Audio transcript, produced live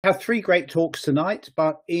have three great talks tonight,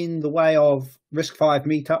 but in the way of RISC-V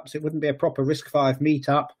meetups, it wouldn't be a proper RISC-V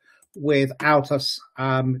meetup without us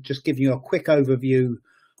just giving you a quick overview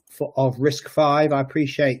of RISC-V. I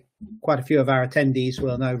appreciate quite a few of our attendees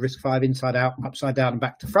will know RISC-V inside out, upside down and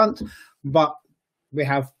back to front, but we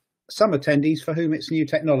have some attendees for whom it's new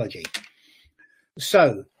technology.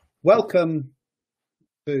 So welcome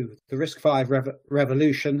to the RISC-V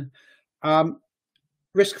revolution.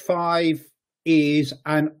 RISC-V is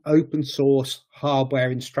an open source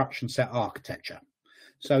hardware instruction set architecture.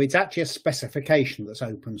 So it's actually a specification that's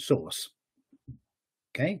open source.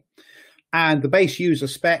 Okay. And the base user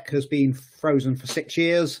spec has been frozen for 6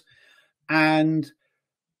 years. And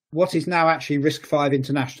what is now actually RISC-V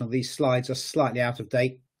International, these slides are slightly out of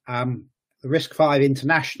date. The RISC-V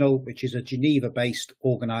International, which is a Geneva-based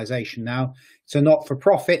organization now, it's a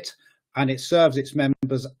not-for-profit and it serves its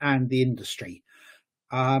members and the industry.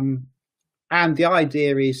 And the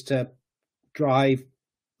idea is to drive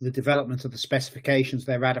the development of the specifications,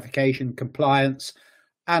 their ratification, compliance,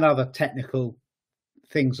 and other technical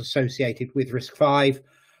things associated with RISC-V,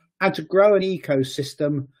 and to grow an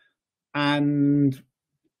ecosystem and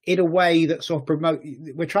in a way that sort of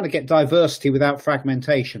we're trying to get diversity without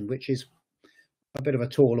fragmentation, which is a bit of a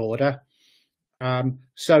tall order.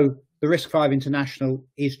 So the RISC-V International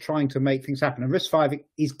is trying to make things happen, and RISC-V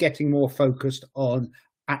is getting more focused on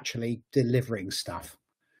actually delivering stuff.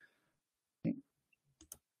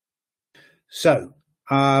 So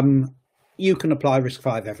you can apply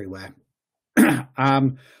RISC-V everywhere.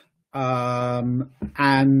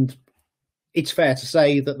 And it's fair to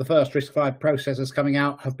say that the first RISC-V processors coming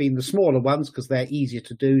out have been the smaller ones because they're easier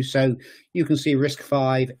to do. So you can see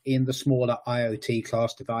RISC-V in the smaller IoT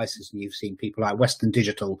class devices, and you've seen people like Western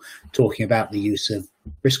Digital talking about the use of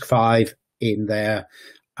RISC-V in their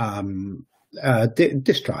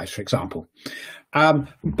disk drives, for example.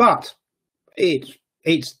 But it's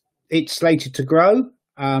slated to grow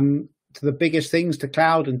to the biggest things, to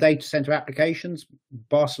cloud and data center applications.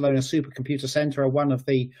 Barcelona Supercomputer Center are one of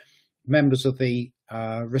the members of the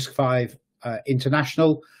RISC-V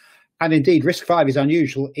International. And indeed, RISC-V is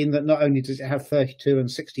unusual in that not only does it have 32 and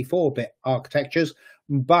 64-bit architectures,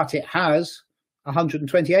 but it has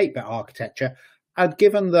 128-bit architecture. And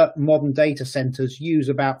given that modern data centers use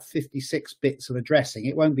about 56 bits of addressing,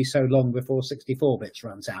 it won't be so long before 64 bits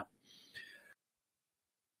runs out.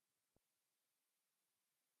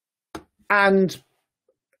 And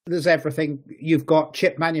there's everything. You've got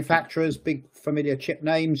chip manufacturers, big familiar chip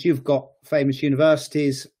names. You've got famous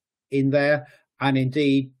universities in there. And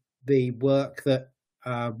indeed, the work that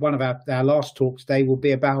one of our last talks today will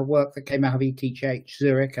be about work that came out of ETH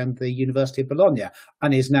Zurich and the University of Bologna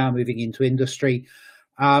and is now moving into industry.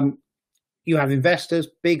 You have investors,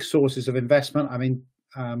 big sources of investment. I mean,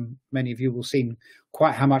 many of you will have seen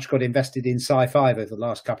quite how much got invested in Sci-Fi over the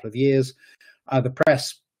last couple of years. The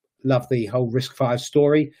press love the whole RISC-V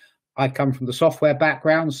story. I come from the software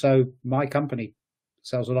background, so my company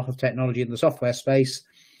sells a lot of technology in the software space,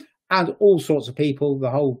 and all sorts of people,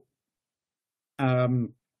 the whole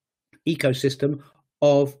ecosystem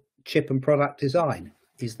of chip and product design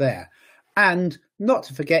is there. And not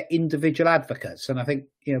to forget individual advocates. And I think,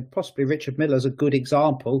 possibly Richard Miller is a good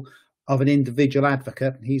example of an individual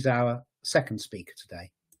advocate. He's our second speaker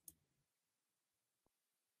today.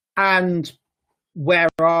 And where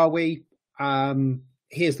are we?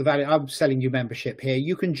 Here's the value. I'm selling you membership here.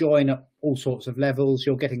 You can join at all sorts of levels.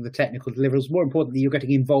 You're getting the technical deliverables. More importantly, you're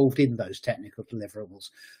getting involved in those technical deliverables.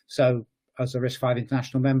 So as a RISC-V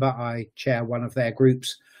International member, I chair one of their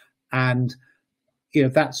groups, and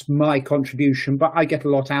that's my contribution, but I get a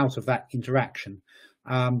lot out of that interaction.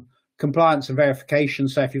 Compliance and verification.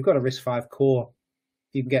 So if you've got a RISC-V core,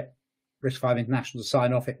 you can get RISC-V International to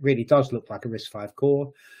sign off. It really does look like a RISC-V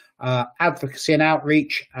core. Advocacy and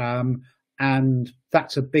outreach, and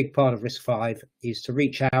that's a big part of RISC-V, is to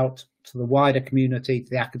reach out to the wider community, to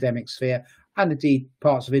the academic sphere, and indeed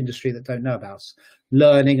parts of industry that don't know about us.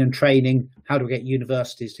 Learning and training, how do we get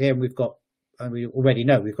universities here? And we already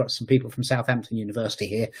know we've got some people from Southampton University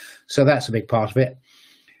here, so that's a big part of it.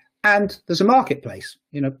 And there's a marketplace.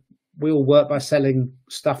 We all work by selling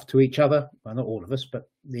stuff to each other. Well, not all of us, but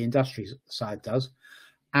the industry side does.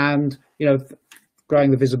 And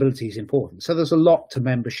growing the visibility is important. So there's a lot to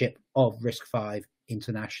membership of RISC-V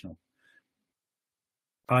International.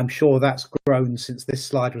 I'm sure that's grown since this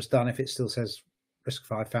slide was done, if it still says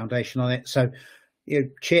RISC-V Foundation on it. So,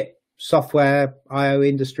 chip, software, IO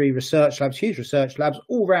industry, research labs, huge research labs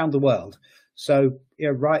all around the world. So,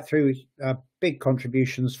 right through big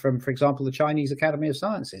contributions from, for example, the Chinese Academy of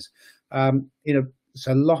Sciences. It's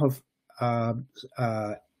a lot of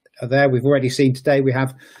are there. We've already seen today we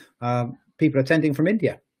have people attending from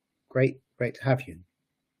India. Great to have you.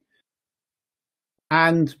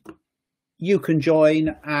 And you can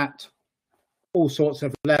join at all sorts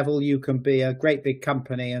of level. You can be a great big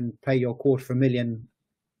company and pay your $250,000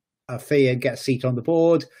 a fee and get a seat on the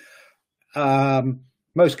board.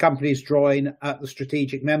 Most companies join at the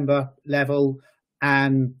strategic member level,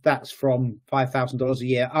 and that's from $5,000 a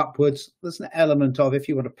year upwards. There's an element of, if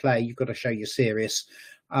you want to play, you've got to show you're serious.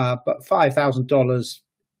 But $5,000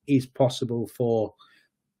 is possible for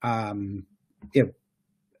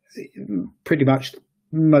pretty much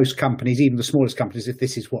most companies, even the smallest companies, if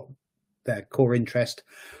this is what their core interest,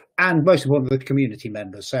 and most importantly, the community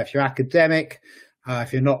members. So if you're academic,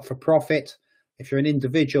 if you're not for profit, if you're an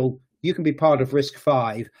individual, you can be part of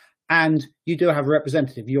RISC-V, and you do have a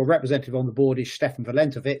representative. Your representative on the board is Stefan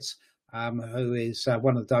Valentovitz, who is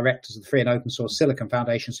one of the directors of the Free and Open Source Silicon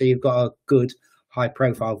Foundation. So you've got a good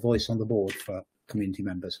high-profile voice on the board for community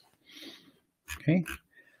members. Okay,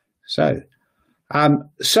 so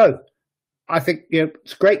I think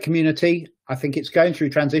it's a great community. I think it's going through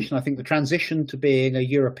transition. I think the transition to being a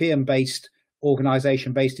European-based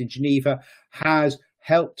organization based in Geneva has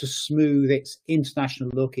helped to smooth its international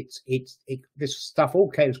look. This stuff all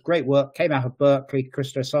came, it was great work, came out of Berkeley,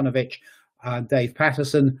 Krista Sonovich, Dave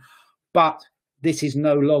Patterson, but this is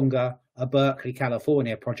no longer a Berkeley,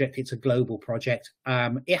 California project. It's a global project.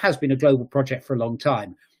 It has been a global project for a long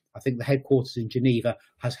time. I think the headquarters in Geneva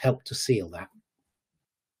has helped to seal that.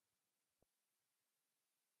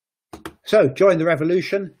 So join the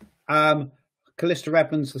revolution. Callista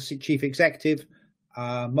Redmond's the chief executive.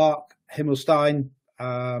 Mark Himmelstein,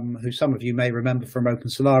 who some of you may remember from Open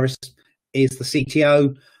Solaris, is the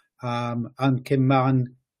CTO, and Kim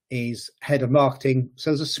Mann is head of marketing.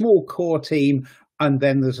 So there's a small core team, and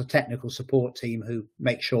then there's a technical support team who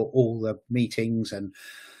make sure all the meetings and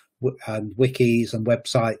wikis and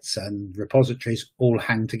websites and repositories all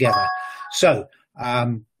hang together. So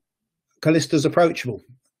Callista's approachable.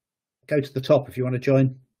 Go to the top if you want to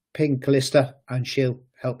join. Ping Callista and she'll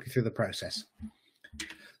help you through the process.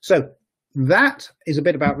 So that is a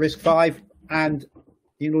bit about RISC-V, and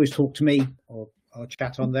you can always talk to me or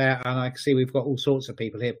chat on there. And I can see we've got all sorts of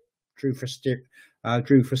people here. Drew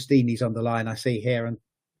Frestini's on the line, I see here, and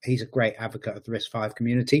he's a great advocate of the RISC-V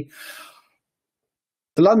community.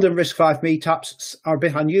 The London RISC-V meetups are a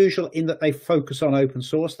bit unusual in that they focus on open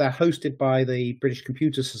source. They're hosted by the British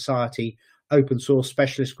Computer Society Open Source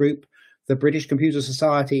Specialist Group. The British Computer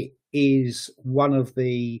Society is one of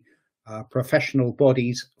the professional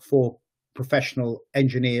bodies for professional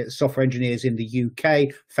engineers, software engineers in the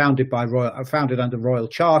UK, founded under Royal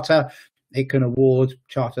Charter. It can award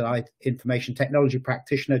Chartered Information Technology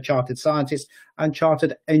Practitioner, Chartered Scientist, and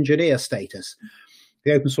Chartered Engineer status.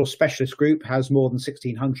 The Open Source Specialist Group has more than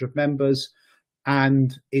 1,600 members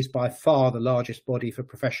and is by far the largest body for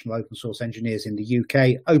professional open source engineers in the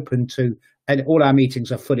UK, open to, and all our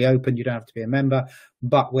meetings are fully open. You don't have to be a member,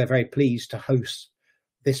 but we're very pleased to host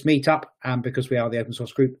this meetup. And because we are the open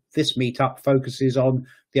source group, this meetup focuses on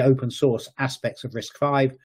the open source aspects of RISC-V.